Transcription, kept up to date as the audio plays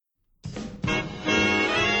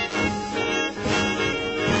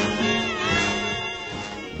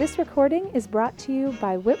This recording is brought to you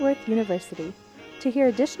by Whitworth University. To hear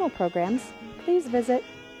additional programs, please visit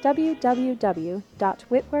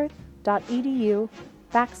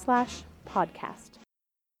www.whitworth.edu/podcast.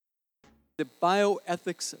 The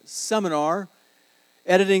Bioethics Seminar,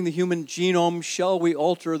 Editing the Human Genome, Shall We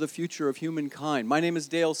Alter the Future of Humankind? My name is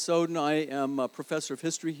Dale Soden. I am a professor of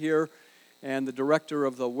history here and the director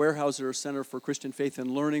of the Weyerhaeuser Center for Christian Faith and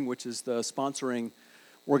Learning, which is the sponsoring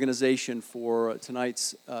organization for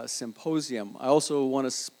tonight's symposium. I also want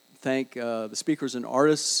to thank the Speakers and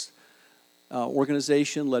Artists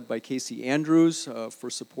organization led by Casey Andrews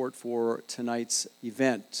for support for tonight's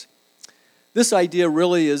event. This idea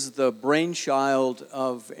really is the brainchild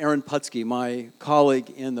of Aaron Putski, my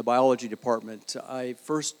colleague in the biology department. I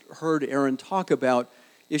first heard Aaron talk about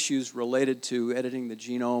issues related to editing the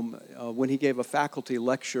genome when he gave a faculty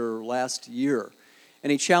lecture last year. And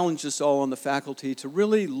he challenged us all on the faculty to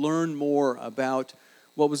really learn more about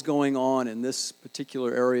what was going on in this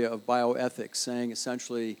particular area of bioethics, saying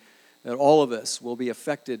essentially that all of us will be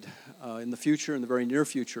affected in the future, in the very near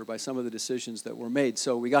future, by some of the decisions that were made.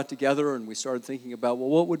 So we got together and we started thinking about, well,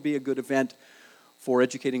 what would be a good event for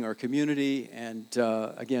educating our community and,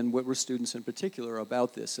 again, Whitworth students in particular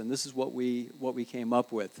about this. And this is what we came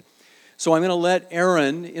up with. So I'm going to let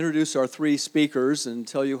Aaron introduce our three speakers and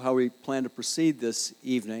tell you how we plan to proceed this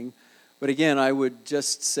evening. But again, I would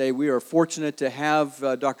just say we are fortunate to have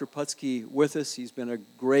Dr. Putski with us. He's been a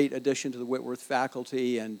great addition to the Whitworth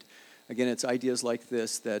faculty, and again, it's ideas like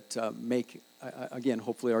this that make, again,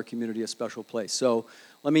 hopefully our community a special place. So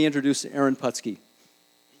let me introduce Aaron Putski.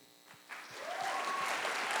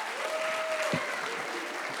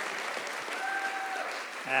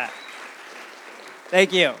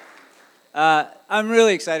 Thank you. I'm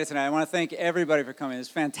really excited tonight. I want to thank everybody for coming. It's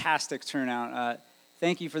a fantastic turnout.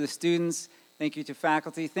 Thank you for the students. Thank you to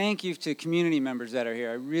faculty. Thank you to community members that are here.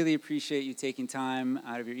 I really appreciate you taking time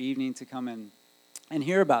out of your evening to come and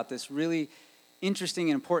hear about this really interesting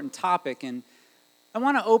and important topic. And I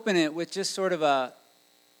want to open it with just sort of a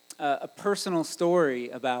personal story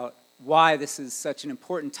about why this is such an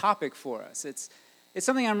important topic for us. It's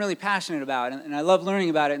something I'm really passionate about, and I love learning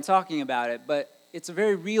about it and talking about it, but it's a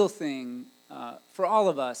very real thing for all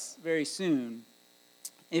of us very soon,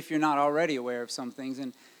 if you're not already aware of some things.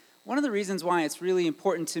 And one of the reasons why it's really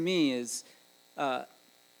important to me is, we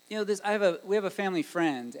have a family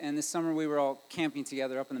friend, and this summer we were all camping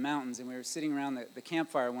together up in the mountains, and we were sitting around the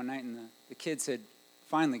campfire one night, and the kids had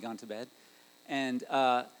finally gone to bed. And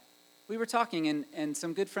we were talking, and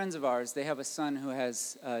some good friends of ours, they have a son who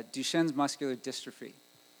has Duchenne's muscular dystrophy.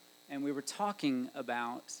 And we were talking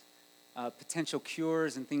about potential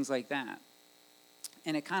cures and things like that.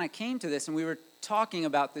 And it kind of came to this, and we were talking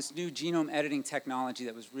about this new genome editing technology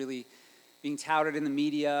that was really being touted in the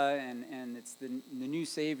media, and it's the new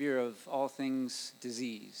savior of all things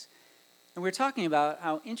disease. And we were talking about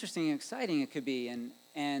how interesting and exciting it could be,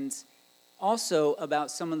 and also about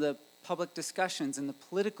some of the public discussions and the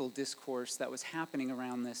political discourse that was happening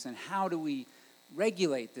around this, and how do we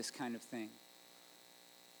regulate this kind of thing.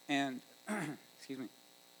 And, excuse me,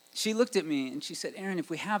 she looked at me and she said, "Aaron, if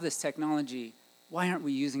we have this technology, why aren't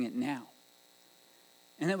we using it now?"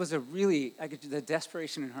 And it was I could do the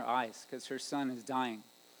desperation in her eyes because her son is dying.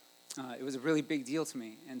 It was a really big deal to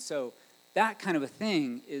me. And so that kind of a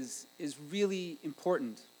thing is really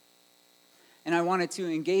important. And I wanted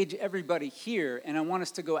to engage everybody here, and I want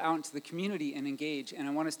us to go out into the community and engage, and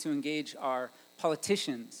I want us to engage our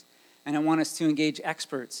politicians, and I want us to engage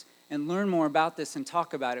experts and learn more about this and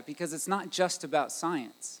talk about it, because it's not just about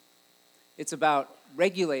science. It's about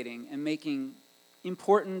regulating and making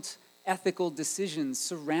important ethical decisions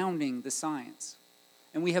surrounding the science.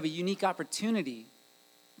 And we have a unique opportunity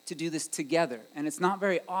to do this together. And it's not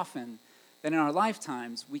very often that in our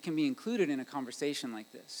lifetimes we can be included in a conversation like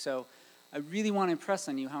this. So I really want to impress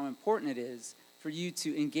on you how important it is for you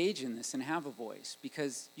to engage in this and have a voice,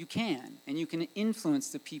 because you can, and you can influence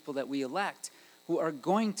the people that we elect who are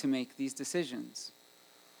going to make these decisions.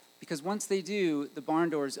 Because once they do, the barn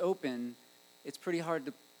doors open, it's pretty hard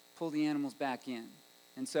to pull the animals back in.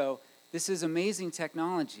 And so this is amazing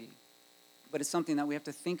technology, but it's something that we have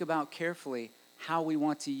to think about carefully, how we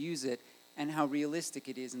want to use it and how realistic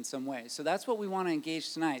it is in some ways. So that's what we want to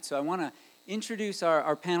engage tonight. So I want to introduce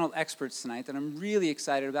our panel of experts tonight that I'm really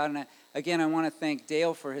excited about. And I want to thank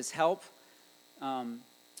Dale for his help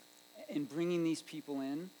in bringing these people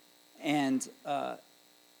in. And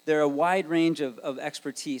they're a wide range of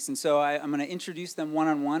expertise. And so I'm going to introduce them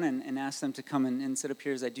one-on-one and ask them to come and sit up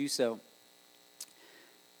here as I do so.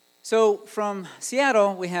 So from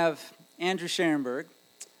Seattle, we have Andrew Scherenberg,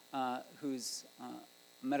 who's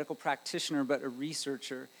a medical practitioner, but a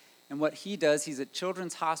researcher. And what he does, he's at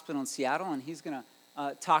Children's Hospital in Seattle, and he's going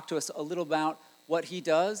to talk to us a little about what he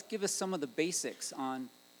does, give us some of the basics on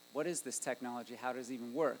what is this technology, how does it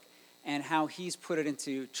even work, and how he's put it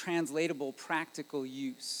into translatable, practical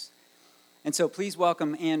use. And so please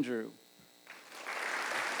welcome Andrew.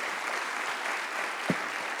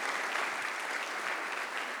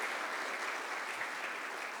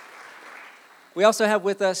 We also have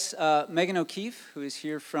with us Megan O'Keefe, who is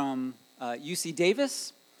here from UC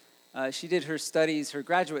Davis. She did her studies, her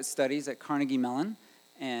graduate studies at Carnegie Mellon,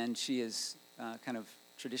 and she is kind of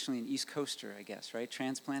traditionally an East Coaster, I guess, right?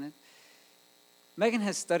 Transplanted. Megan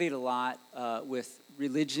has studied a lot with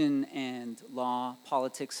religion and law,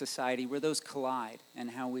 politics, society, where those collide, and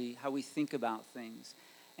how we think about things.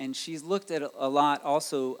 And she's looked at a lot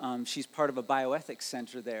also, she's part of a bioethics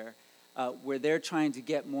center there, where they're trying to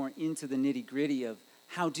get more into the nitty-gritty of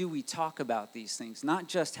how do we talk about these things? Not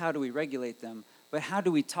just how do we regulate them, but how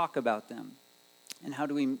do we talk about them? And how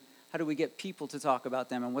do we get people to talk about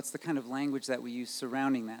them? And what's the kind of language that we use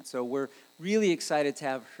surrounding that? So we're really excited to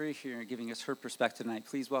have her here giving us her perspective tonight.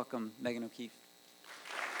 Please welcome Megan O'Keefe.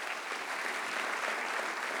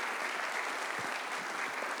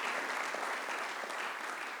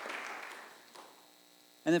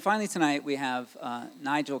 And then finally tonight we have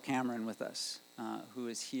Nigel Cameron with us, who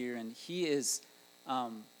is here, and he is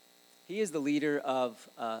the leader of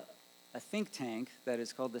a think tank that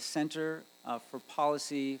is called the Center for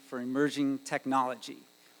Policy for Emerging Technology,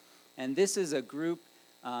 and this is a group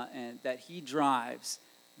that he drives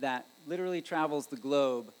that literally travels the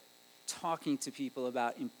globe, talking to people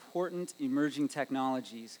about important emerging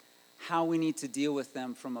technologies, how we need to deal with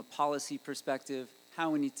them from a policy perspective, how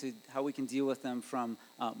we can deal with them from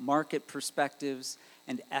market perspectives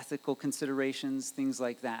and ethical considerations, things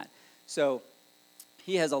like that. So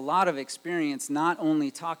he has a lot of experience not only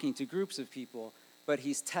talking to groups of people, but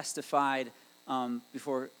he's testified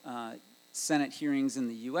before Senate hearings in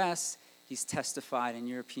the U.S. He's testified in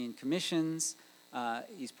European commissions.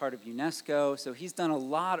 He's part of UNESCO. So he's done a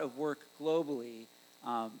lot of work globally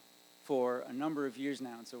for a number of years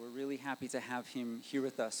now. And so we're really happy to have him here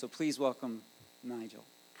with us. So please welcome Nigel.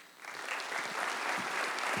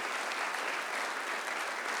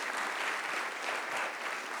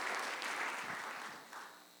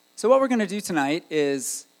 So what we're going to do tonight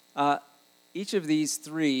is each of these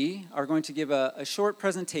three are going to give a short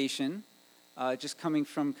presentation, just coming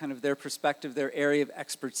from kind of their perspective, their area of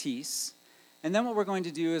expertise. And then what we're going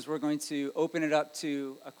to do is we're going to open it up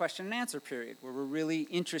to a question and answer period where we're really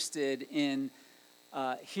interested in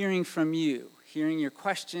hearing from you, hearing your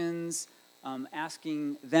questions,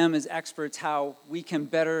 asking them as experts how we can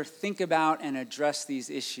better think about and address these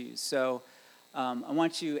issues. So I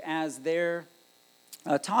want you, as they're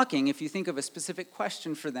talking, if you think of a specific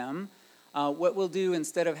question for them, what we'll do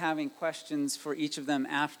instead of having questions for each of them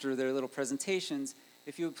after their little presentations,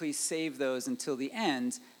 if you would please save those until the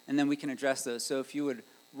end, and then we can address those. So if you would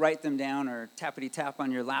write them down or tappity-tap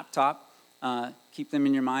on your laptop, keep them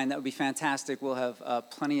in your mind, that would be fantastic. We'll have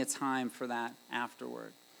plenty of time for that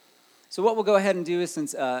afterward. So what we'll go ahead and do is,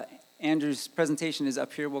 since Andrew's presentation is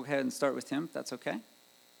up here, we'll go ahead and start with him, if that's okay.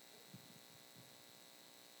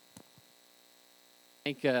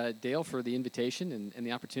 Thank Dale for the invitation and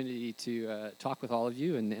the opportunity to talk with all of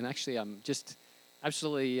you. And actually, I'm just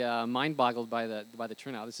absolutely mind-boggled by the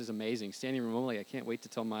turnout. This is amazing. Standing room only. I can't wait to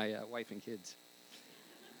tell my wife and kids.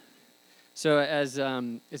 So as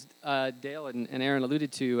Dale and Aaron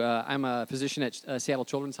alluded to, I'm a physician at Seattle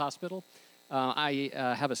Children's Hospital. I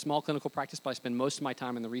have a small clinical practice, but I spend most of my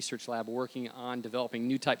time in the research lab working on developing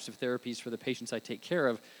new types of therapies for the patients I take care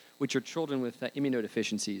of, which are children with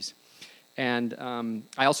immunodeficiencies. And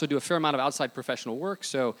I also do a fair amount of outside professional work,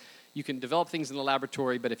 so you can develop things in the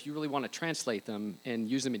laboratory, but if you really want to translate them and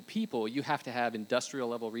use them in people, you have to have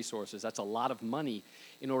industrial-level resources. That's a lot of money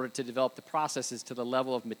in order to develop the processes to the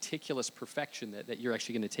level of meticulous perfection that you're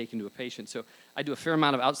actually going to take into a patient. So I do a fair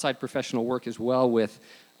amount of outside professional work as well with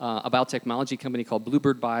a biotechnology company called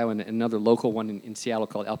Bluebird Bio and another local one in Seattle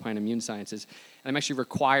called Alpine Immune Sciences. And I'm actually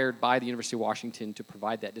required by the University of Washington to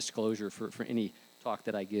provide that disclosure for any talk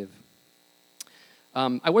that I give.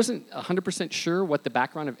 I wasn't 100% sure what the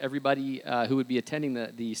background of everybody who would be attending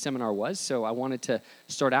the seminar was, so I wanted to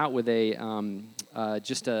start out with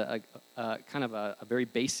just a kind of a very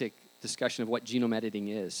basic discussion of what genome editing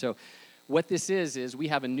is. So what this is we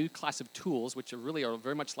have a new class of tools, which are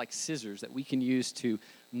very much like scissors that we can use to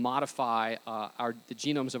modify the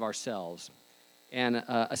genomes of our cells. And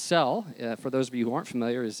a cell, for those of you who aren't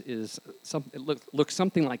familiar, looks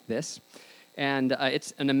something like this. And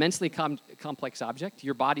it's an immensely complex object.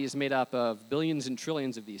 Your body is made up of billions and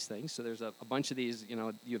trillions of these things. So there's a bunch of these,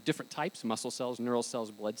 you have different types: muscle cells, neural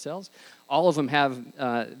cells, blood cells. All of them have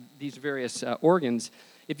these various organs.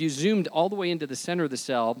 If you zoomed all the way into the center of the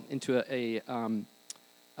cell, into a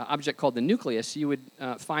object called the nucleus, you would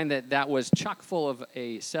find that was chock full of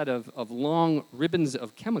a set of long ribbons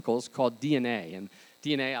of chemicals called DNA. And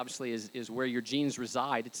DNA, obviously, is where your genes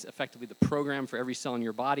reside. It's effectively the program for every cell in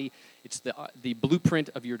your body. It's the blueprint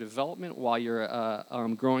of your development while you're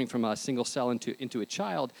growing from a single cell into a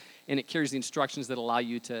child, and it carries the instructions that allow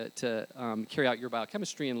you to carry out your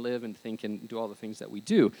biochemistry and live and think and do all the things that we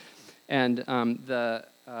do. And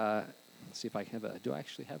let's see if I do I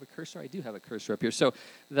actually have a cursor? I do have a cursor up here. So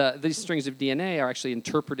these strings of DNA are actually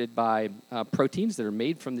interpreted by proteins that are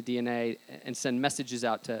made from the DNA and send messages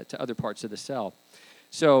out to other parts of the cell.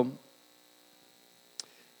 So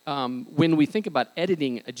when we think about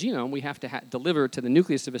editing a genome, we have to deliver to the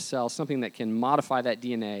nucleus of a cell something that can modify that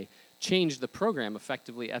DNA, change the program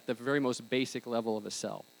effectively at the very most basic level of a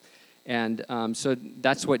cell. And so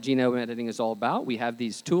that's what genome editing is all about. We have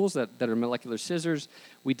these tools that are molecular scissors.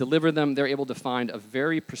 We deliver them. They're able to find a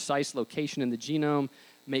very precise location in the genome,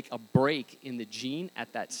 make a break in the gene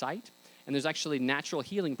at that site. And there's actually natural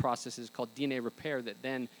healing processes called DNA repair that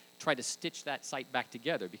then try to stitch that site back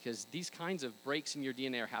together, because these kinds of breaks in your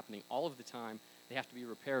DNA are happening all of the time. They have to be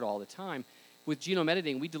repaired all the time. With genome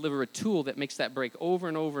editing, we deliver a tool that makes that break over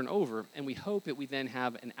and over and over, and we hope that we then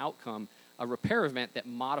have an outcome, a repair event that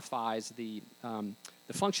modifies the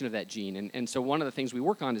function of that gene. And so one of the things we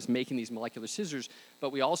work on is making these molecular scissors,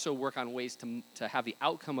 but we also work on ways to have the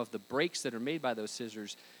outcome of the breaks that are made by those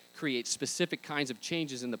scissors create specific kinds of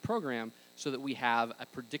changes in the program so that we have a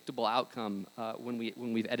predictable outcome when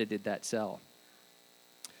we've edited that cell.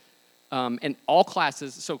 And all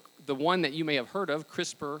classes, so the one that you may have heard of,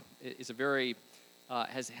 CRISPR, is a very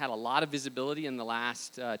has had a lot of visibility in the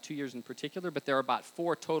last 2 years in particular, but there are about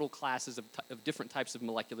 4 total classes of different types of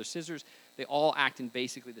molecular scissors. They all act in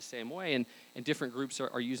basically the same way, and different groups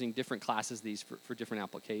are using different classes of these for different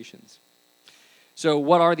applications. So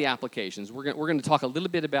what are the applications? We're going to talk a little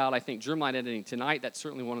bit about, I think, germline editing tonight. That's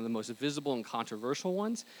certainly one of the most visible and controversial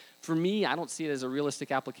ones. For me, I don't see it as a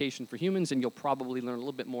realistic application for humans, and you'll probably learn a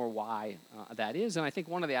little bit more why that is. And I think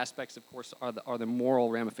one of the aspects, of course, are the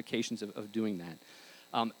moral ramifications of doing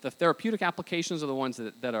that. The therapeutic applications are the ones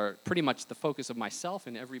that are pretty much the focus of myself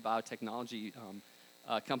and every biotechnology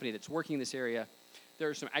company that's working in this area. There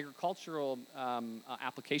are some agricultural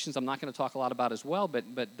applications I'm not going to talk a lot about as well,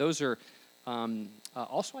 but those are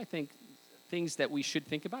also, I think, things that we should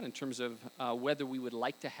think about in terms of whether we would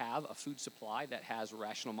like to have a food supply that has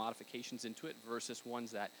rational modifications into it versus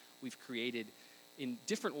ones that we've created in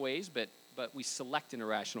different ways, but we select in a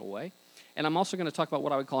rational way. And I'm also going to talk about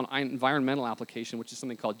what I would call an environmental application, which is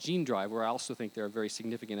something called gene drive, where I also think there are very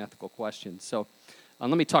significant ethical questions. So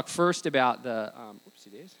let me talk first about the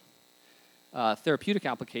therapeutic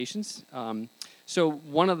applications. So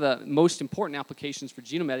one of the most important applications for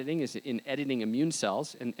genome editing is in editing immune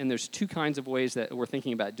cells, and there's 2 kinds of ways that we're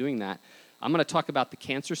thinking about doing that. I'm going to talk about the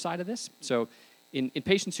cancer side of this. So in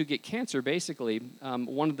patients who get cancer, basically,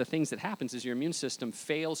 one of the things that happens is your immune system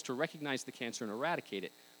fails to recognize the cancer and eradicate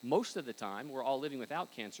it. Most of the time, we're all living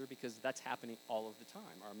without cancer because that's happening all of the time.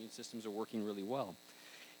 Our immune systems are working really well.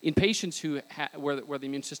 In patients where the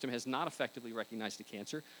immune system has not effectively recognized the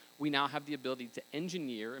cancer, we now have the ability to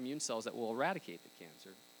engineer immune cells that will eradicate the cancer.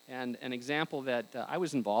 And an example that I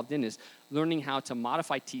was involved in is learning how to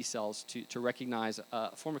modify T cells to recognize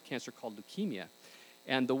a form of cancer called leukemia.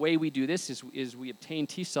 And the way we do this is we obtain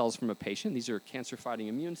T cells from a patient. These are cancer-fighting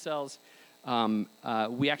immune cells.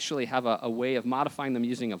 We actually have a way of modifying them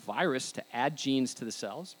using a virus to add genes to the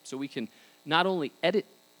cells. So we can not only edit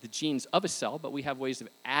the genes of a cell, but we have ways of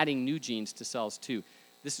adding new genes to cells too.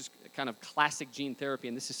 This is kind of classic gene therapy,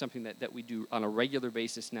 and this is something that we do on a regular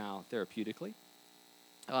basis now therapeutically.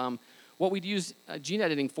 What we'd use gene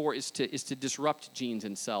editing for is to disrupt genes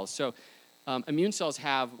in cells. So immune cells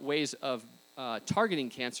have ways of targeting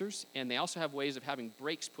cancers, and they also have ways of having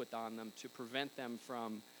brakes put on them to prevent them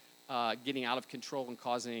from getting out of control and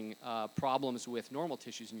causing problems with normal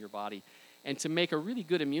tissues in your body. And to make a really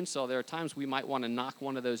good immune cell, there are times we might want to knock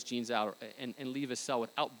one of those genes out and leave a cell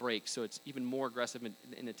without brakes, so it's even more aggressive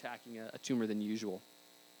in attacking a tumor than usual.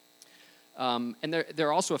 And there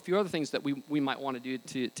are also a few other things that we might want to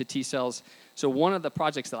do to T cells. So one of the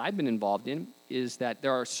projects that I've been involved in is that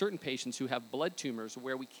there are certain patients who have blood tumors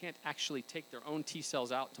where we can't actually take their own T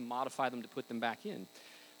cells out to modify them to put them back in.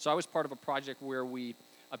 So I was part of a project where we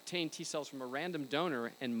obtained T cells from a random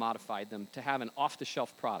donor and modified them to have an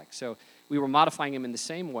off-the-shelf product. So we were modifying them in the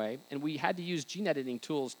same way, and we had to use gene editing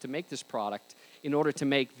tools to make this product in order to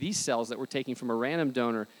make these cells that we're taking from a random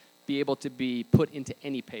donor be able to be put into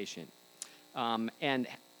any patient and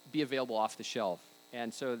be available off the shelf.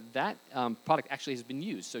 And so that product actually has been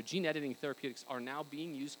used. So gene editing therapeutics are now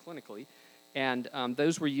being used clinically, and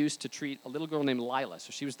those were used to treat a little girl named Lila.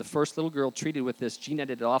 So she was the first little girl treated with this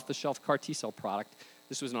gene-edited off-the-shelf CAR T-cell product.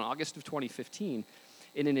 This was in August of 2015,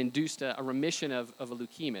 and it induced a remission of a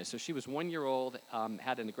leukemia. So she was 1 year old,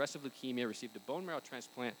 had an aggressive leukemia, received a bone marrow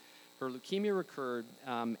transplant. Her leukemia recurred,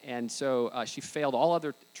 and so she failed all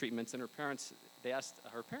other treatments, and they asked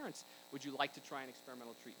her parents, would you like to try an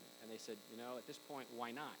experimental treatment? And they said, at this point,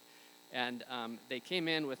 why not? And they came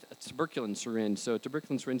in with a tuberculin syringe. So a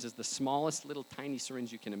tuberculin syringe is the smallest little tiny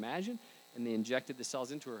syringe you can imagine, and they injected the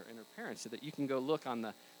cells into her and her parents so that you can go look on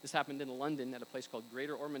this happened in London at a place called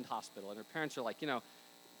Greater Ormond Hospital, and her parents are like,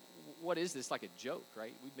 what is this, like a joke,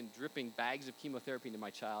 right? We've been dripping bags of chemotherapy into my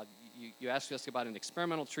child. You ask us about an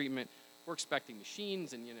experimental treatment, we're expecting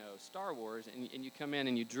machines and, Star Wars, and you come in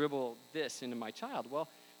and you dribble this into my child. Well,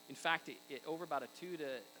 in fact, over about a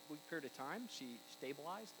 2-week period of time, she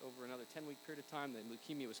stabilized. Over another 10-week period of time, the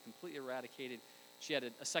leukemia was completely eradicated. She had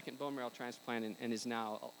a second bone marrow transplant and is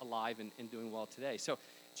now alive and doing well today. So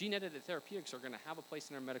gene-edited therapeutics are going to have a place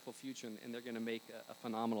in our medical future, and they're going to make a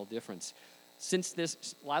phenomenal difference. Since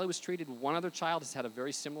Lila was treated, one other child has had a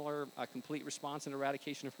very similar complete response and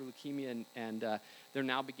eradication of her leukemia, and they're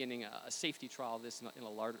now beginning a safety trial of this in a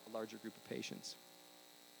larger group of patients.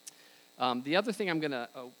 The other thing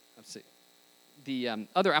the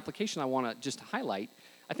other application I want to just highlight,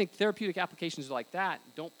 I think therapeutic applications like that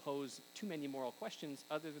don't pose too many moral questions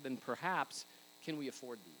other than perhaps, can we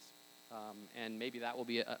afford these? And maybe that will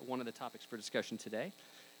be one of the topics for discussion today.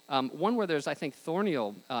 One where there's, I think,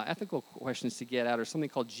 thornial ethical questions to get at are something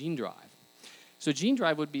called gene drive. So gene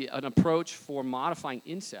drive would be an approach for modifying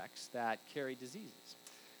insects that carry diseases.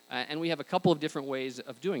 And we have a couple of different ways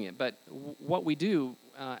of doing it. But what we do,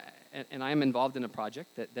 and I am involved in a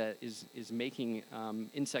project that is making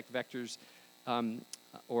insect vectors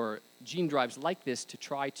or gene drives like this to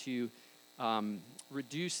try to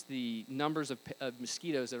reduce the numbers of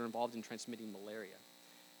mosquitoes that are involved in transmitting malaria.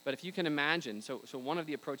 But if you can imagine, so one of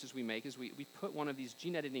the approaches we make is we put one of these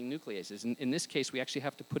gene editing nucleases. In this case, we actually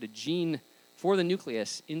have to put a gene for the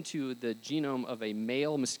nucleus into the genome of a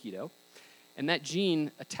male mosquito. And that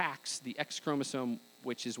gene attacks the X chromosome,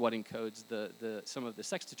 which is what encodes some of the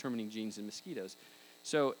sex-determining genes in mosquitoes.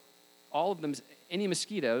 So all of them, any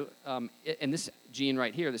mosquito, and this gene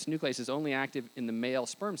right here, this nuclease is only active in the male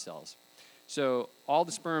sperm cells. So all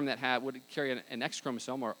the sperm that would carry an X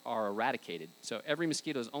chromosome are eradicated. So every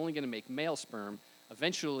mosquito is only going to make male sperm.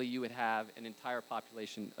 Eventually, you would have an entire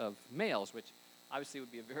population of males, which obviously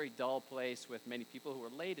would be a very dull place with many people who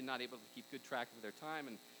are late and not able to keep good track of their time,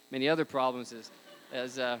 and many other problems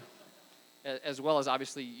as well as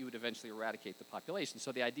obviously you would eventually eradicate the population.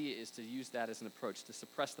 So the idea is to use that as an approach to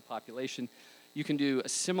suppress the population. You can do a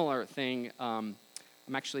similar thing. I'm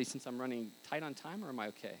actually, since I'm running tight on time, or am I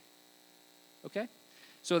okay? Okay?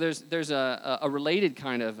 So there's a related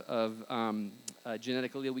kind of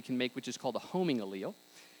genetic allele we can make, which is called a homing allele.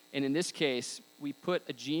 And in this case, we put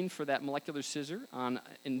a gene for that molecular scissor on,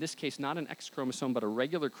 in this case, not an X chromosome, but a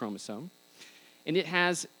regular chromosome. And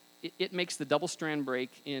it makes the double-strand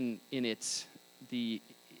break when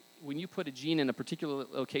you put a gene in a particular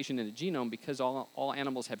location in a genome, because all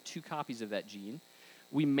animals have 2 copies of that gene,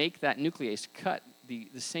 we make that nuclease cut the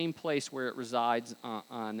same place where it resides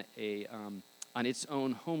on its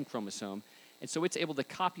own home chromosome. And so it's able to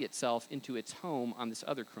copy itself into its home on this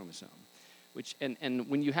other chromosome. And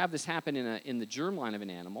when you have this happen in the germline of an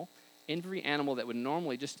animal, every animal that would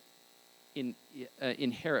normally just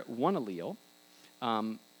inherit one allele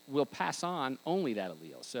will pass on only that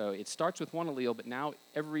allele. So it starts with one allele, but now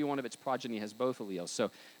every one of its progeny has both alleles.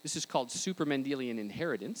 So this is called super-Mendelian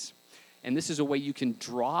inheritance, and this is a way you can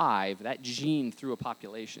drive that gene through a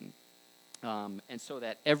population. And so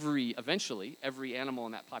that eventually every animal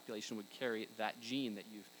in that population would carry that gene that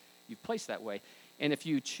you've placed that way. And if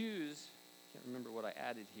you choose, I can't remember what I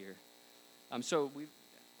added here.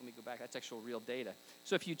 Let me go back. That's actual real data.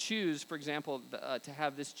 So if you choose, for example, to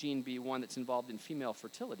have this gene be one that's involved in female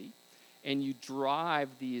fertility, and you drive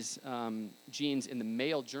these genes in the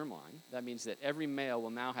male germline, that means that every male will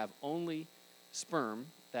now have only sperm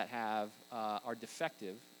that are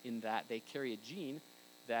defective in that they carry a gene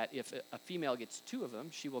that if a female gets 2 of them,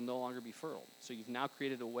 she will no longer be fertile. So you've now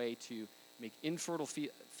created a way to make infertile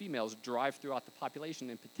females drive throughout the population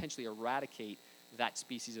and potentially eradicate that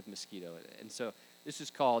species of mosquito. And so This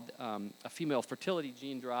is called a female fertility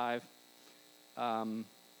gene drive.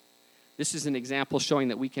 This is an example showing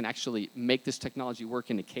that we can actually make this technology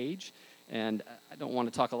work in a cage. And I don't want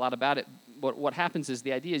to talk a lot about it, but what happens is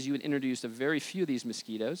the idea is you would introduce a very few of these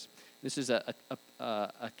mosquitoes. This is a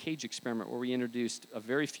cage experiment where we introduced a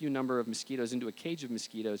very few number of mosquitoes into a cage of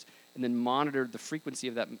mosquitoes and then monitored the frequency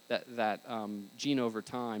of that gene over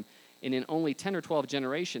time. And in only 10 or 12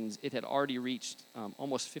 generations, it had already reached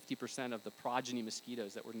almost 50% of the progeny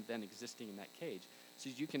mosquitoes that were then existing in that cage. So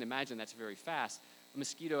as you can imagine, that's very fast. A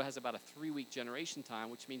mosquito has about a 3-week generation time,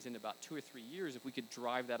 which means in about 2 or 3 years, if we could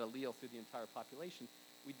drive that allele through the entire population,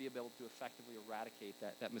 we'd be able to effectively eradicate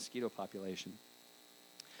that mosquito population.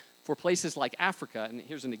 For places like Africa, and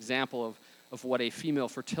here's an example of what a female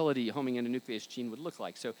fertility homing endonuclease gene would look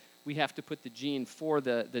like. So we have to put the gene for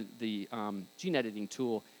the gene editing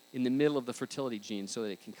tool in the middle of the fertility gene so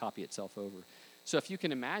that it can copy itself over. So if you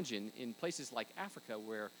can imagine, in places like Africa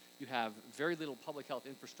where you have very little public health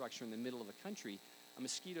infrastructure in the middle of a country, a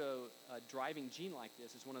mosquito driving gene like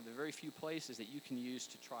this is one of the very few places that you can use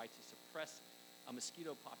to try to suppress a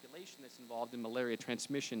mosquito population that's involved in malaria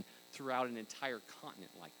transmission throughout an entire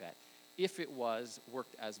continent like that, if it was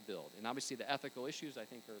worked as billed. And obviously the ethical issues, I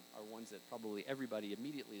think, are ones that probably everybody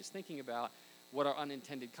immediately is thinking about. What are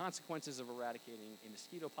unintended consequences of eradicating a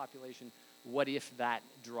mosquito population? What if that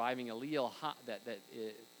driving allele that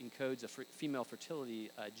encodes a female fertility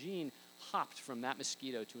gene hopped from that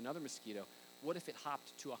mosquito to another mosquito? What if it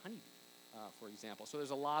hopped to a honeybee, for example? So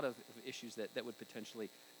there's a lot of issues that would potentially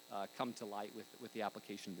come to light with the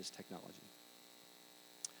application of this technology.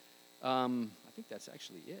 I think that's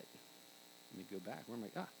actually it. Let me go back. Where am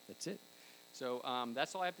I? That's it. So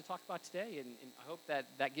that's all I have to talk about today, and I hope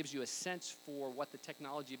that gives you a sense for what the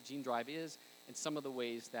technology of gene drive is and some of the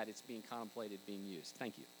ways that it's being contemplated being used.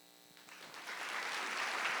 Thank you.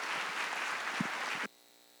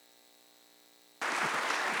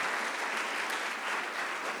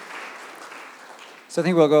 So I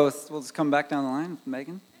think we'll just come back down the line,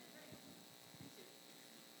 Megan.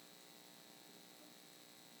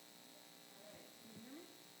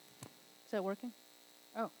 Is that working?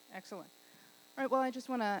 Oh, excellent. All right, well, I just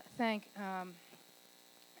want to thank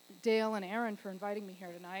Dale and Aaron for inviting me here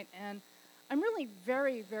tonight, and I'm really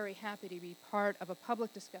very, very happy to be part of a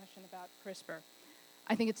public discussion about CRISPR.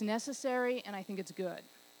 I think it's necessary, and I think it's good.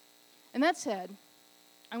 And that said,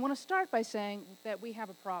 I want to start by saying that we have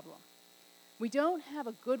a problem. We don't have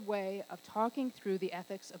a good way of talking through the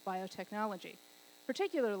ethics of biotechnology,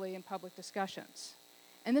 particularly in public discussions.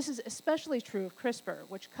 And this is especially true of CRISPR,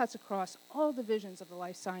 which cuts across all divisions of the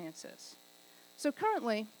life sciences. So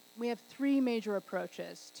currently, we have 3 major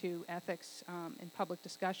approaches to ethics in public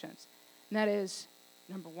discussions. And that is,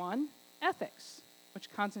 number 1, ethics,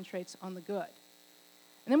 which concentrates on the good.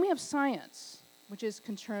 And then we have science, which is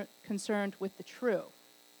concerned with the true.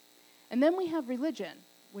 And then we have religion,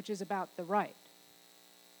 which is about the right.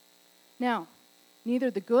 Now, neither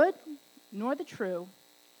the good, nor the true,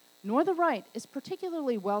 nor the right is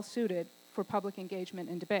particularly well suited for public engagement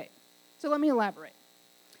and debate. So let me elaborate.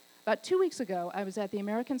 About 2 weeks ago, I was at the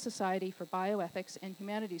American Society for Bioethics and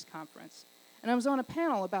Humanities Conference, and I was on a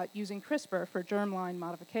panel about using CRISPR for germline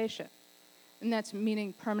modification. And that's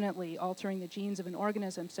meaning permanently altering the genes of an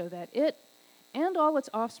organism so that it and all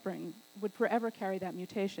its offspring would forever carry that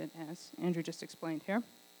mutation, as Andrew just explained here.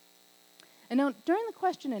 And now, during the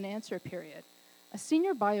question and answer period, a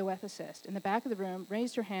senior bioethicist in the back of the room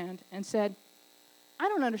raised her hand and said, "I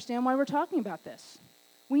don't understand why we're talking about this.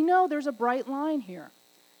 We know there's a bright line here.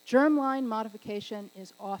 Germline modification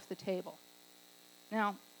is off the table."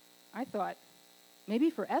 Now, I thought, maybe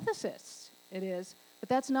for ethicists it is, but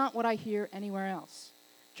that's not what I hear anywhere else.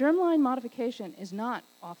 Germline modification is not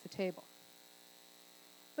off the table.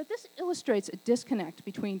 But this illustrates a disconnect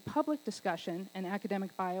between public discussion and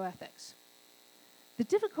academic bioethics. The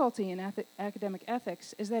difficulty in academic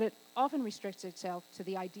ethics is that it often restricts itself to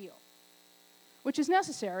the ideal, which is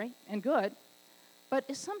necessary and good, but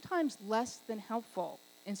is sometimes less than helpful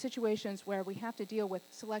in situations where we have to deal with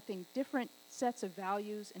selecting different sets of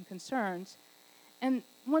values and concerns, and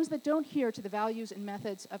ones that don't adhere to the values and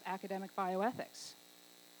methods of academic bioethics.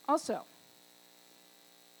 Also,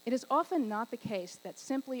 it is often not the case that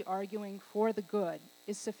simply arguing for the good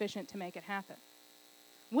is sufficient to make it happen.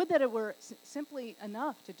 Would that it were simply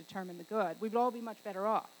enough to determine the good, we would all be much better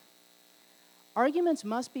off. Arguments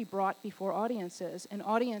must be brought before audiences, and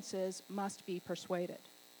audiences must be persuaded.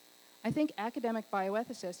 I think academic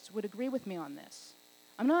bioethicists would agree with me on this.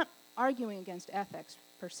 I'm not arguing against ethics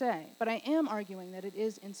per se, but I am arguing that it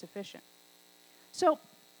is insufficient. So,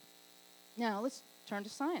 now let's turn to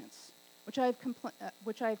science. which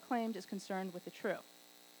I have claimed is concerned with the true.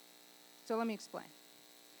 So let me explain.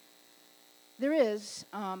 There is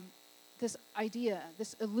this idea,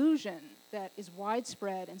 this illusion that is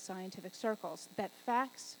widespread in scientific circles, that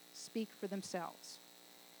facts speak for themselves,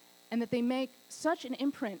 and that they make such an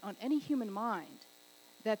imprint on any human mind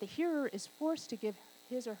that the hearer is forced to give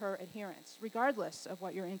his or her adherence, regardless of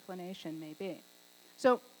what your inclination may be.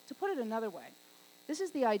 So, to put it another way, this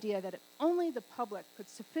is the idea that if only the public could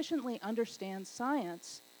sufficiently understand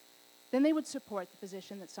science, then they would support the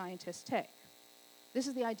position that scientists take. This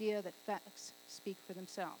is the idea that facts speak for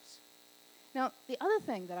themselves. Now, the other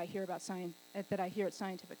thing that I hear about that I hear at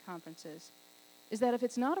scientific conferences is that if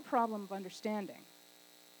it's not a problem of understanding,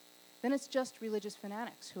 then it's just religious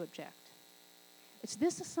fanatics who object. It's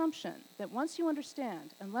this assumption that once you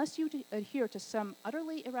understand, unless you adhere to some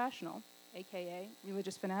utterly irrational, aka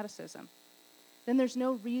religious fanaticism, then there's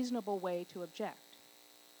no reasonable way to object.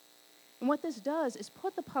 And what this does is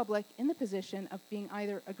put the public in the position of being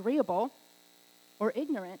either agreeable or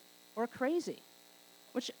ignorant or crazy,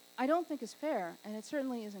 which I don't think is fair, and it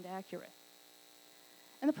certainly isn't accurate.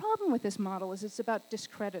 And the problem with this model is it's about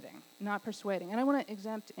discrediting, not persuading. And I want to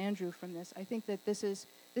exempt Andrew from this. I think that this is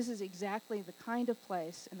exactly the kind of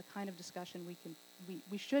place and the kind of discussion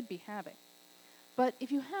we should be having. But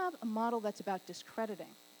if you have a model that's about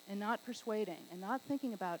discrediting and not persuading and not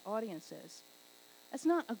thinking about audiences, that's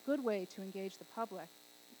not a good way to engage the public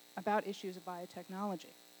about issues of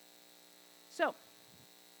biotechnology. So,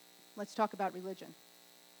 let's talk about religion.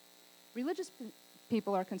 Religious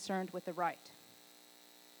people are concerned with the right.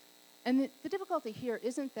 And the difficulty here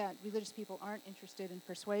isn't that religious people aren't interested in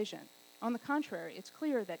persuasion. On the contrary, it's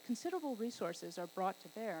clear that considerable resources are brought to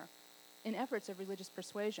bear in efforts of religious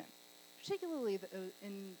persuasion, particularly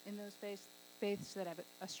in those faiths that have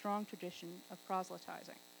a strong tradition of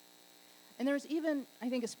proselytizing. And there's even, I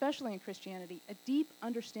think especially in Christianity, a deep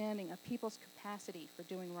understanding of people's capacity for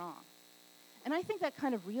doing wrong. And I think that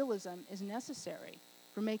kind of realism is necessary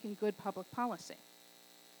for making good public policy.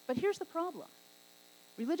 But here's the problem.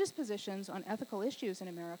 Religious positions on ethical issues in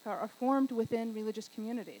America are formed within religious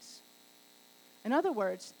communities. In other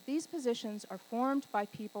words, these positions are formed by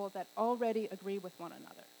people that already agree with one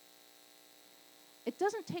another. It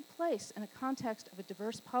doesn't take place in a context of a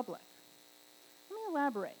diverse public. Let me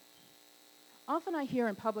elaborate. Often I hear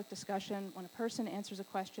in public discussion when a person answers a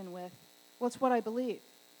question with, well, it's what I believe.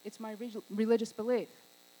 It's my religious belief.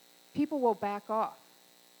 People will back off,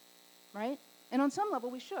 right? And on some level,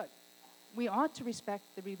 we should. We ought to respect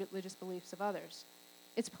the religious beliefs of others.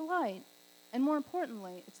 It's polite, and more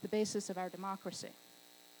importantly, it's the basis of our democracy.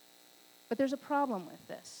 But there's a problem with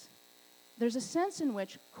this. There's a sense in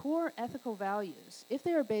which core ethical values, if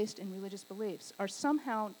they are based in religious beliefs, are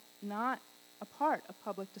somehow not a part of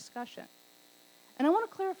public discussion. And I want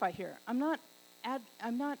to clarify here, I'm not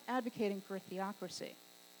advocating for a theocracy.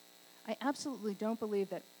 I absolutely don't believe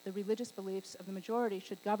that the religious beliefs of the majority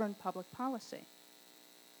should govern public policy.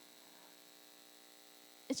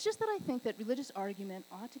 It's just that I think that religious argument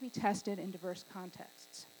ought to be tested in diverse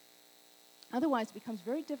contexts. Otherwise, it becomes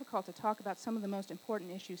very difficult to talk about some of the most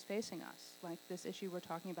important issues facing us, like this issue we're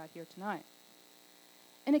talking about here tonight.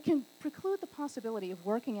 And it can preclude the possibility of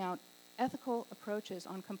working out ethical approaches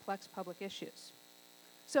on complex public issues.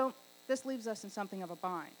 So this leaves us in something of a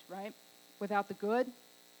bind, right? Without the good,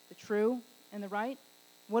 the true, and the right,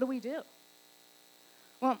 what do we do?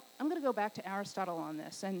 Well, I'm going to go back to Aristotle on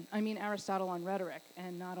this, and I mean Aristotle on rhetoric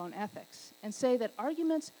and not on ethics, and say that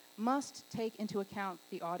arguments must take into account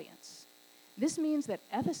the audience. This means that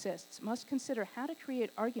ethicists must consider how to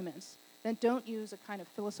create arguments that don't use a kind of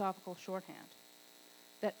philosophical shorthand.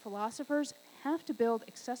 That philosophers have to build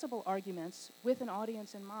accessible arguments with an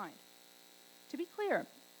audience in mind. To be clear,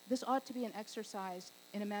 this ought to be an exercise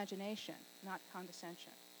in imagination, not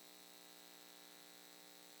condescension.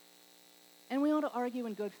 And we ought to argue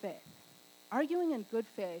in good faith. Arguing in good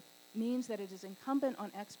faith means that it is incumbent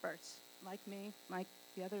on experts, like me, like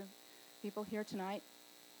the other people here tonight,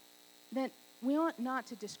 that we ought not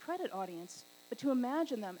to discredit audience, but to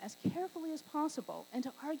imagine them as carefully as possible and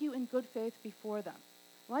to argue in good faith before them.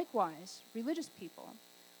 Likewise, religious people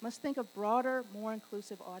must think of broader, more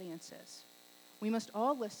inclusive audiences. We must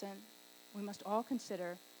all listen, we must all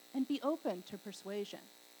consider, and be open to persuasion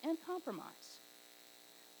and compromise.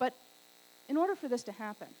 But in order for this to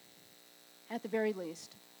happen, at the very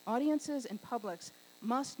least, audiences and publics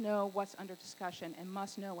must know what's under discussion and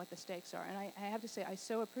must know what the stakes are. And I have to say, I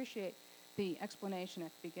so appreciate the explanation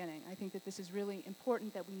at the beginning. I think that this is really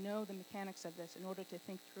important that we know the mechanics of this in order to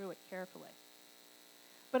think through it carefully.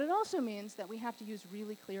 But it also means that we have to use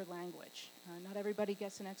really clear language. Not everybody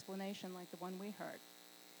gets an explanation like the one we heard.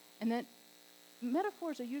 and that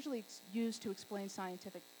metaphors are usually used to explain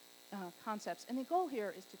scientific concepts, and the goal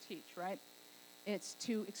here is to teach, right? It's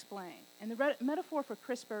to explain. And the metaphor for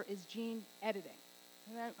CRISPR is gene editing.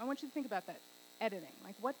 And I want you to think about that, editing.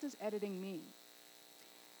 Like, what does editing mean?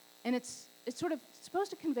 And it's sort of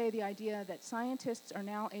supposed to convey the idea that scientists are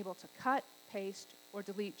now able to cut, paste, or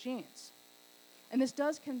delete genes. And this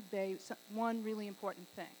does convey one really important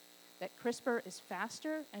thing, that CRISPR is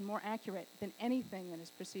faster and more accurate than anything that has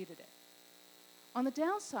preceded it. On the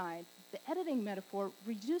downside, the editing metaphor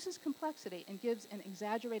reduces complexity and gives an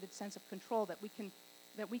exaggerated sense of control that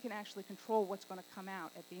we can actually control what's going to come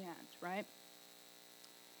out at the end, right?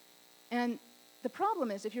 And the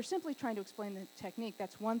problem is, if you're simply trying to explain the technique,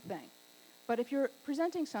 that's one thing. But if you're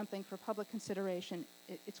presenting something for public consideration,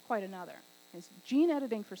 it's quite another. Gene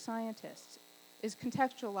editing for scientists is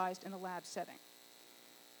contextualized in a lab setting.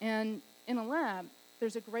 And in a lab,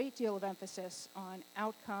 there's a great deal of emphasis on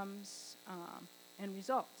outcomes and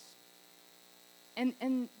results. And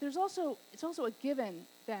it's also a given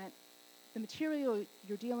that the material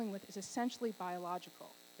you're dealing with is essentially biological.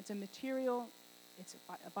 It's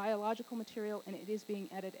a biological material, and it is being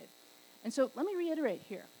edited. And so let me reiterate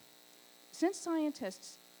here. Since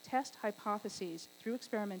scientists test hypotheses through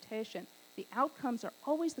experimentation, the outcomes are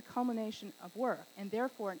always the culmination of work, and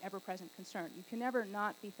therefore an ever-present concern. You can never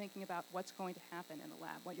not be thinking about what's going to happen in the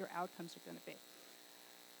lab, what your outcomes are going to be.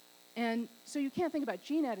 And so you can't think about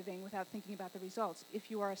gene editing without thinking about the results if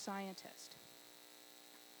you are a scientist.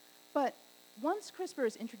 But once CRISPR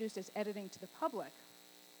is introduced as editing to the public,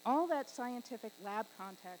 all that scientific lab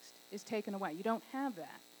context is taken away. You don't have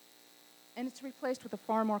that. And it's replaced with a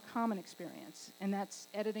far more common experience, and that's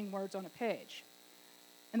editing words on a page.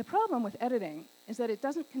 And the problem with editing is that it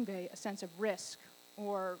doesn't convey a sense of risk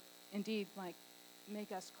or, indeed, like,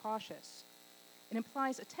 make us cautious. It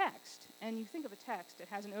implies a text, and you think of a text, it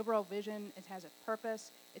has an overall vision, it has a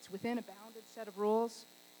purpose, it's within a bounded set of rules,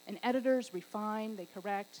 and editors refine, they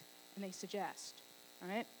correct, and they suggest, all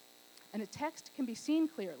right? And a text can be seen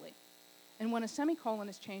clearly. And when a semicolon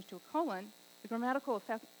is changed to a colon, the grammatical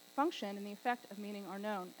function and the effect of meaning are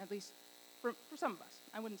known, at least for some of us.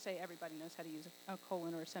 I wouldn't say everybody knows how to use a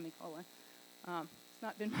colon or a semicolon. It's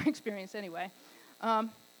not been my experience anyway.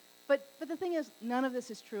 But the thing is, none of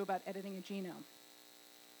this is true about editing a genome.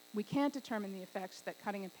 We can't determine the effects that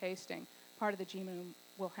cutting and pasting part of the genome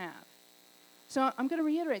will have. So I'm going to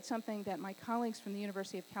reiterate something that my colleagues from the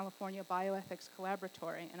University of California Bioethics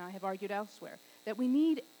Collaboratory and I have argued elsewhere, that we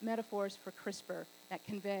need metaphors for CRISPR that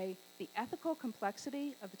convey the ethical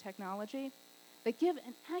complexity of the technology, that give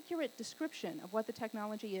an accurate description of what the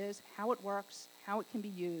technology is, how it works, how it can be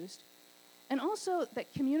used, and also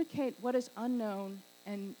that communicate what is unknown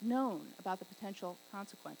and known about the potential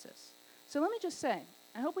consequences. So let me just say,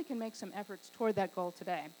 I hope we can make some efforts toward that goal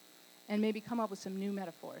today and maybe come up with some new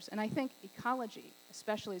metaphors. And I think ecology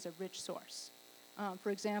especially is a rich source. For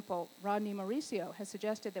example, Rodney Mauricio has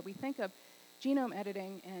suggested that we think of genome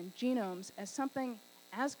editing and genomes as something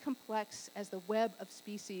as complex as the web of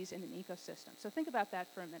species in an ecosystem. So think about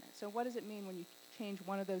that for a minute. So what does it mean when you change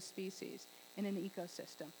one of those species in an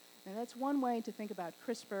ecosystem? And that's one way to think about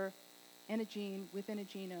CRISPR and a gene within a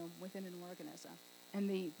genome, within an organism, and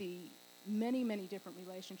the many, many different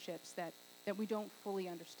relationships that we don't fully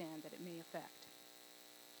understand that it may affect.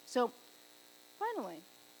 So finally,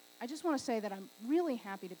 I just want to say that I'm really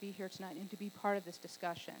happy to be here tonight and to be part of this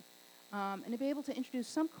discussion, and to be able to introduce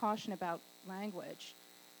some caution about language,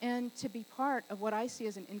 and to be part of what I see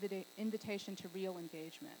as an invitation to real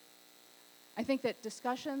engagement. I think that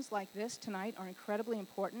discussions like this tonight are incredibly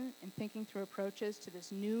important in thinking through approaches to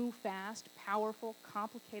this new, fast, powerful,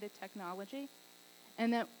 complicated technology,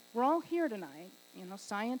 and that we're all here tonight,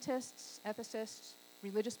 scientists, ethicists,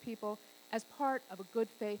 religious people, as part of a good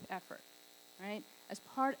faith effort, right? As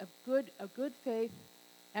part of a good faith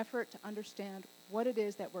effort to understand what it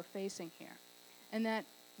is that we're facing here, and that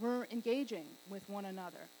we're engaging with one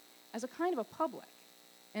another as a kind of a public,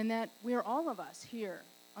 and that we're all of us here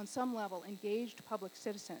on some level engaged public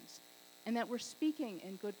citizens, and that we're speaking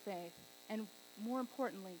in good faith, and more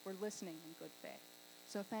importantly, we're listening in good faith.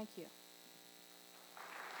 So thank you.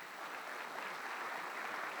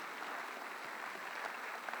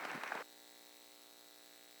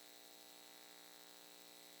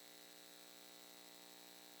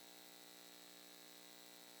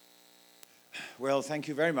 Well, thank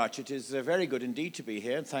you very much. It is very good indeed to be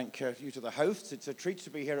here, and thank you to the hosts. It's a treat to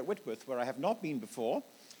be here at Whitworth, where I have not been before,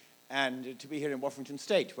 and to be here in Washington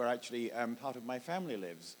State, where actually part of my family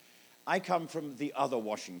lives. I come from the other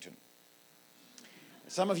Washington.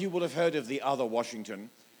 Some of you will have heard of the other Washington.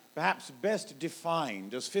 perhaps best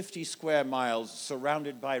defined as 50 square miles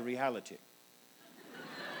surrounded by reality.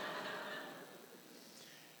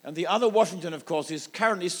 And the other Washington, of course, is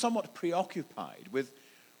currently somewhat preoccupied with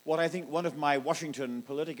what I think one of my Washington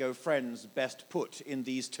Politico friends best put in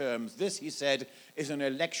these terms. This, he said, is an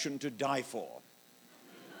election to die for.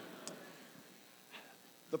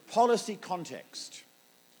 The policy context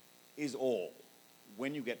is all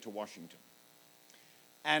when you get to Washington.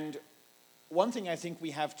 And one thing I think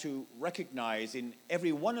we have to recognize in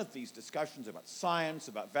every one of these discussions about science,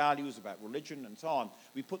 about values, about religion, and so on,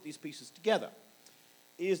 we put these pieces together,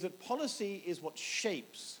 is that policy is what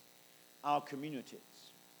shapes our communities.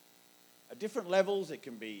 At different levels, it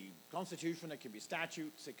can be constitution, it can be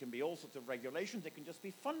statutes, it can be all sorts of regulations, it can just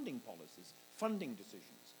be funding policies, funding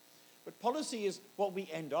decisions. But policy is what we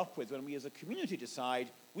end up with when we as a community decide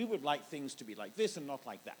we would like things to be like this and not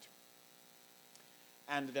like that.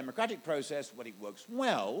 And the democratic process, when it works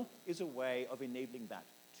well, is a way of enabling that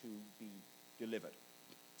to be delivered.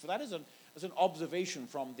 So that is an observation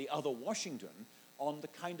from the other Washington on the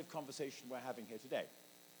kind of conversation we're having here today.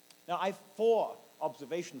 Now, I have 4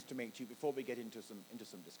 observations to make to you before we get into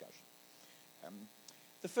some discussion.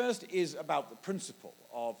 The first is about the principle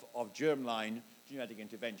of germline genetic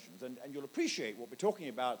interventions. And you'll appreciate what we're talking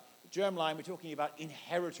about. With germline, we're talking about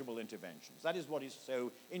inheritable interventions. That is what is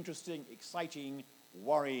so interesting, exciting,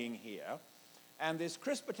 worrying here. And this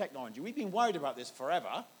CRISPR technology, we've been worried about this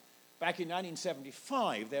forever. Back in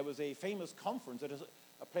 1975, there was a famous conference at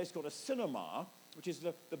a place called Asilomar, which is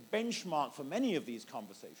the benchmark for many of these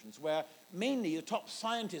conversations, where mainly the top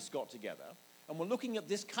scientists got together and were looking at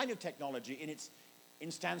this kind of technology in its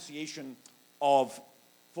instantiation of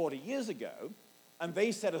 40 years ago, and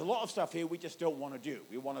they said there's a lot of stuff here we just don't want to do.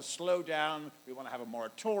 We want to slow down, we want to have a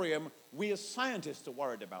moratorium. We as scientists are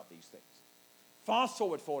worried about these things. Fast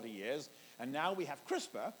forward 40 years, and now we have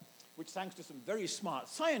CRISPR, which thanks to some very smart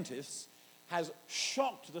scientists, has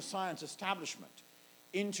shocked the science establishment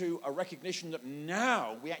into a recognition that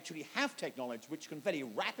now we actually have technology which can very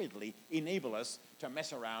rapidly enable us to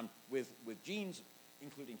mess around with genes,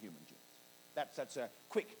 including human genes. That's a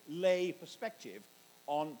quick lay perspective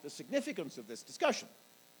on the significance of this discussion.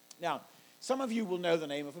 Now, some of you will know the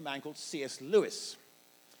name of a man called C.S. Lewis.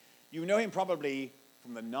 You know him probably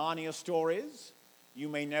from the Narnia stories. You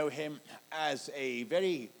may know him as a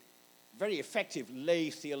very, very effective lay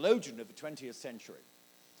theologian of the 20th century.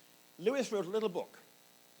 Lewis wrote a little book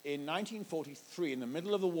in 1943, in the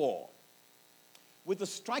middle of the war, with the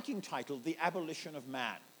striking title, The Abolition of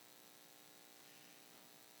Man.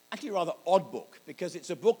 Actually a rather odd book, because it's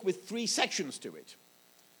a book with 3 sections to it.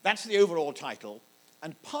 That's the overall title,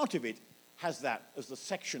 and part of it has that as the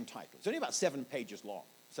section title. It's only about 7 pages long,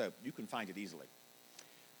 so you can find it easily.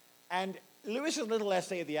 And Lewis's little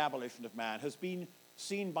essay, The Abolition of Man, has been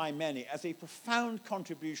seen by many as a profound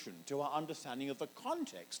contribution to our understanding of the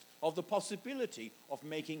context of the possibility of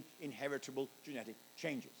making inheritable genetic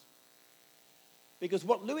changes. Because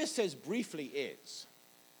what Lewis says briefly is,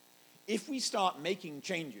 if we start making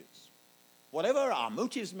changes, whatever our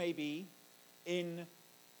motives may be, in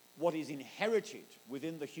what is inherited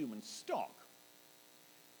within the human stock,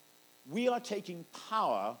 we are taking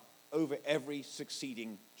power over every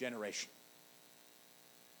succeeding generation.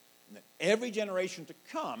 And that every generation to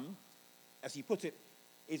come, as he puts it,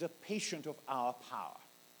 is a patient of our power.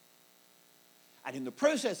 And in the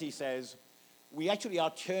process, he says, we actually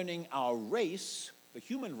are turning our race, the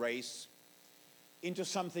human race, into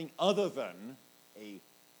something other than a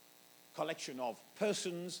collection of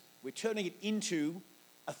persons. We're turning it into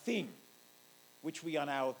a thing which we are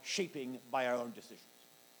now shaping by our own decisions.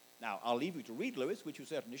 Now, I'll leave you to read Lewis, which you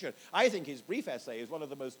certainly should. I think his brief essay is one of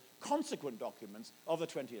the most consequent documents of the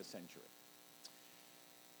 20th century.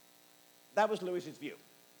 That was Lewis's view.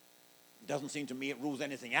 It doesn't seem to me it rules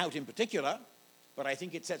anything out in particular, but I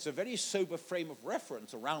think it sets a very sober frame of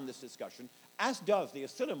reference around this discussion, as does the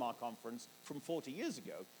Asilomar conference from 40 years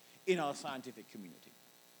ago in our scientific community.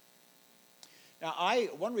 Now,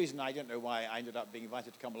 one reason I don't know why I ended up being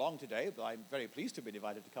invited to come along today, but I'm very pleased to have been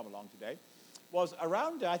invited to come along today, was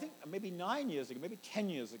around, I think, maybe 9 years ago, maybe 10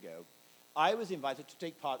 years ago, I was invited to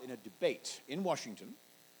take part in a debate in Washington,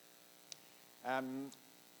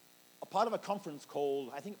 a part of a conference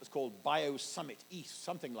called, I think it was called Bio Summit East,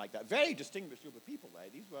 something like that. Very distinguished group of people there.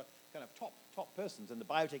 These were kind of top persons in the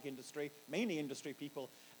biotech industry, mainly industry people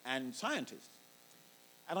and scientists.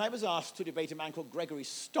 And I was asked to debate a man called Gregory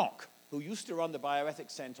Stock, who used to run the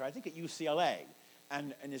Bioethics Center, I think at UCLA,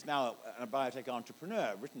 and is now a biotech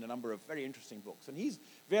entrepreneur, written a number of very interesting books. And he's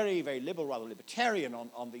very, very liberal, rather libertarian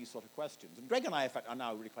on these sort of questions. And Greg and I, in fact, are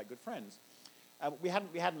now really quite good friends. We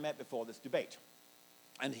hadn't met before this debate.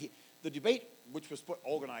 And the debate, which was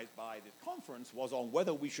organized by this conference, was on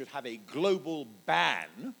whether we should have a global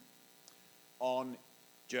ban on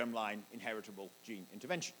germline inheritable gene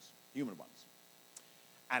interventions, human ones.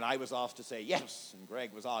 And I was asked to say yes, and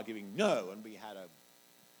Greg was arguing no, and we had a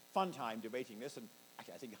fun time debating this. And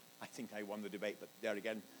actually, I think I won the debate, but there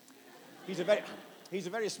again, he's a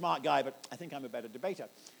very smart guy, but I think I'm a better debater.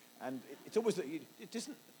 And it's always, it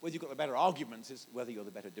isn't whether you've got the better arguments, it's whether you're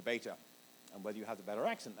the better debater, and whether you have the better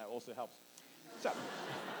accent. That also helps.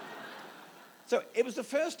 So it was the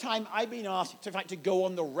first time I've been asked to go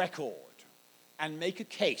on the record and make a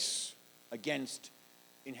case against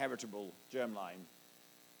inheritable germline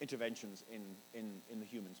interventions in the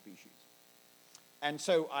human species. And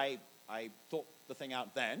so I thought the thing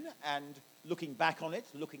out then, and looking back on it,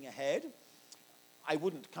 looking ahead, I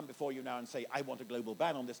wouldn't come before you now and say, I want a global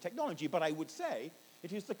ban on this technology, but I would say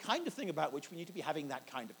it is the kind of thing about which we need to be having that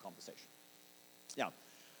kind of conversation. Now,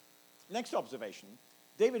 next observation,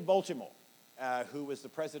 David Baltimore, who was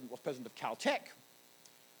president of Caltech,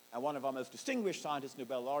 and one of our most distinguished scientists,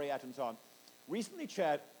 Nobel laureate and so on, recently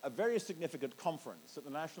chaired a very significant conference at the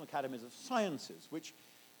National Academies of Sciences, which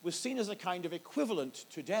was seen as a kind of equivalent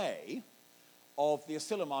today of the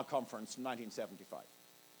Asilomar Conference in 1975.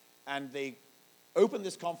 And they opened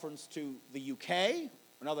this conference to the UK,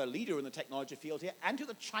 another leader in the technology field here, and to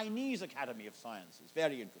the Chinese Academy of Sciences.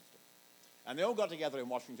 Very interesting. And they all got together in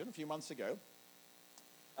Washington a few months ago,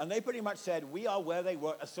 and they pretty much said, we are where they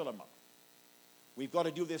were at Asilomar. We've got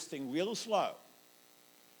to do this thing real slow.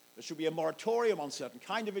 There should be a moratorium on certain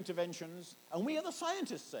kind of interventions, and we are the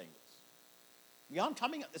scientists saying this. We aren't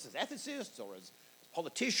coming at this as ethicists or as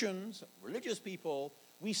politicians, religious people.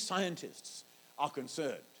 We scientists are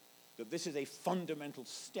concerned that this is a fundamental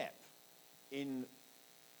step in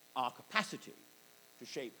our capacity to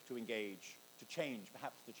shape, to engage, to change,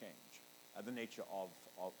 perhaps to change the nature of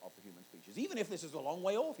the human species. Even if this is a long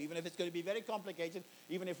way off, even if it's going to be very complicated,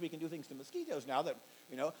 even if we can do things to mosquitoes now that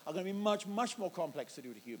are going to be much, much more complex to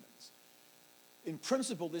do to humans. In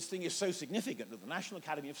principle, this thing is so significant that the National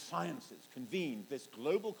Academy of Sciences convened this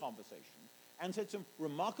global conversation and said some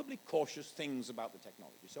remarkably cautious things about the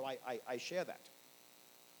technology. So I share that.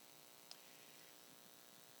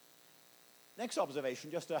 Next observation,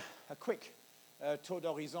 just a quick tour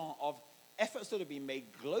d'horizon of efforts that have been made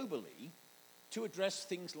globally to address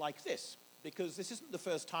things like this, because this isn't the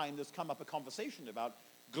first time there's come up a conversation about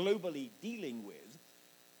globally dealing with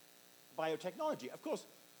biotechnology. Of course,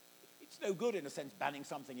 it's no good, in a sense, banning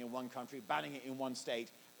something in one country, banning it in one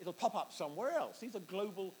state. It'll pop up somewhere else. These are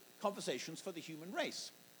global conversations for the human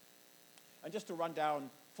race. And just to run down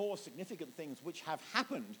 4 significant things which have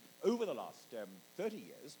happened over the last 30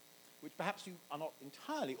 years, which perhaps you are not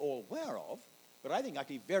entirely all aware of, but I think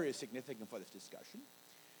actually very significant for this discussion.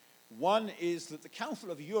 One is that the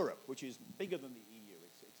Council of Europe, which is bigger than the EU,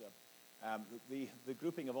 it's the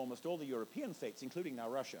grouping of almost all the European states, including now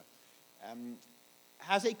Russia,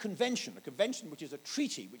 has a convention which is a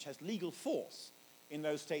treaty which has legal force in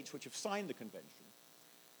those states which have signed the convention.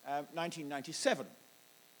 1997,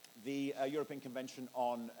 the European Convention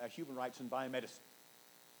on Human Rights and Biomedicine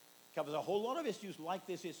covers a whole lot of issues like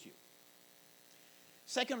this issue.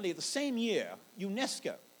 Secondly, the same year,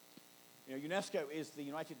 UNESCO. UNESCO is the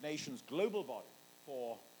United Nations global body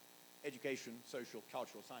for education, social,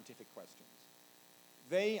 cultural, scientific questions.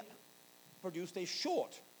 They produced a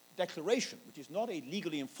short declaration, which is not a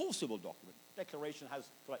legally enforceable document. Declaration has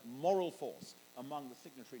like moral force among the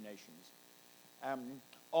signatory nations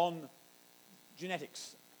on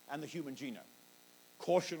genetics and the human genome.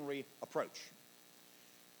 Cautionary approach.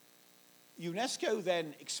 UNESCO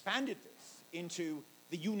then expanded this into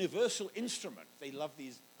the universal instrument. They love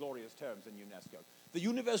these glorious terms in UNESCO. The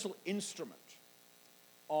universal instrument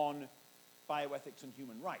on bioethics and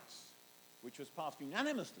human rights, which was passed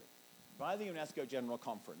unanimously by the UNESCO General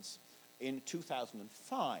Conference in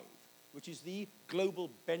 2005, which is the global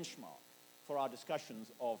benchmark for our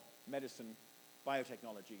discussions of medicine,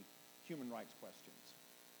 biotechnology, human rights questions.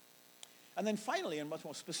 And then finally, and much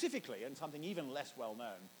more specifically, and something even less well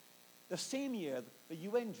known, the same year, the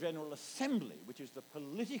UN General Assembly, which is the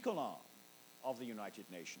political arm of the United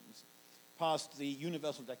Nations, passed the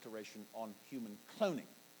Universal Declaration on Human Cloning.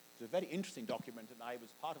 It's a very interesting document, and I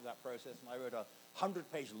was part of that process, and I wrote a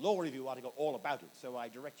 100-page law review article all about it, so I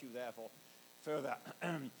direct you there for further,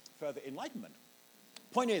 further enlightenment.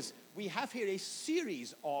 Point is, we have here a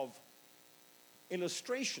series of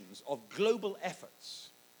illustrations of global efforts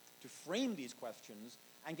to frame these questions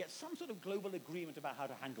and get some sort of global agreement about how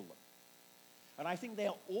to handle them. And I think they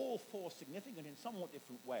are all 4 significant in somewhat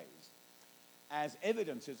different ways as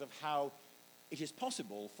evidences of how it is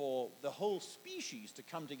possible for the whole species to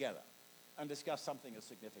come together and discuss something as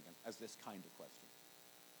significant as this kind of question.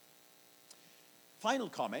 Final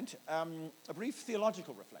comment, a brief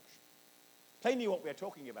theological reflection. Plainly what we're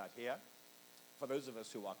talking about here, for those of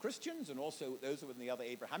us who are Christians and also those within the other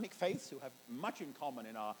Abrahamic faiths who have much in common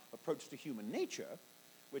in our approach to human nature,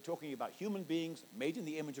 we're talking about human beings made in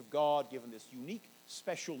the image of God, given this unique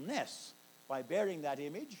specialness by bearing that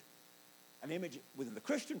image, an image within the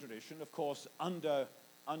Christian tradition, of course,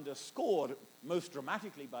 underscored most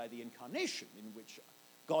dramatically by the incarnation, in which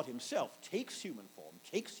God himself takes human form,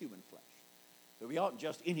 takes human flesh. So we aren't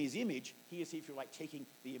just in his image, he is, if you like, taking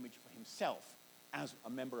the image for himself as a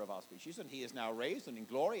member of our species, and he is now raised and in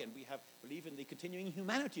glory, and we believe in the continuing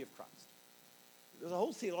humanity of Christ. There's a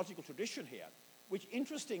whole theological tradition here, which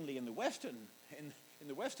interestingly in the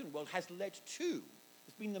Western world has led to,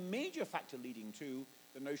 has been the major factor leading to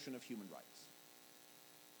the notion of human rights.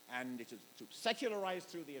 And it is secularized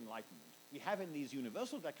through the Enlightenment. We have in these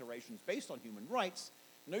universal declarations based on human rights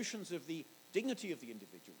notions of the dignity of the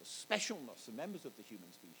individual, the specialness of members of the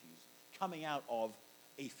human species coming out of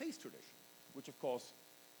a faith tradition, which of course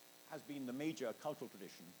has been the major cultural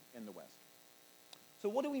tradition in the West. So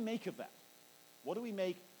what do we make of that? What do we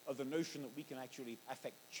make of the notion that we can actually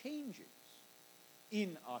affect changes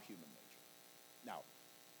in our human nature? Now,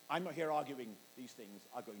 I'm not here arguing these things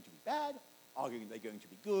are going to be bad, arguing they're going to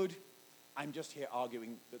be good. I'm just here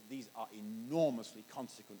arguing that these are enormously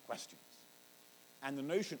consequent questions. And the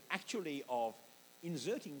notion actually of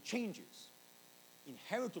inserting changes,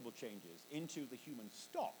 inheritable changes, into the human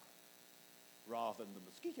stock rather than the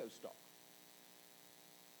mosquito stock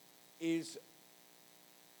is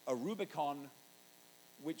a Rubicon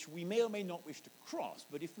which we may or may not wish to cross,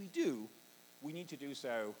 but if we do, we need to do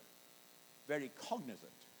so very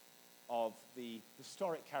cognizant of the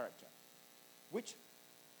historic character, which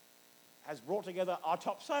has brought together our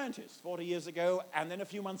top scientists 40 years ago and then a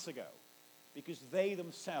few months ago, because they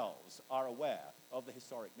themselves are aware of the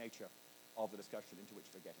historic nature of the discussion into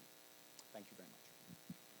which they're getting. Thank you very much.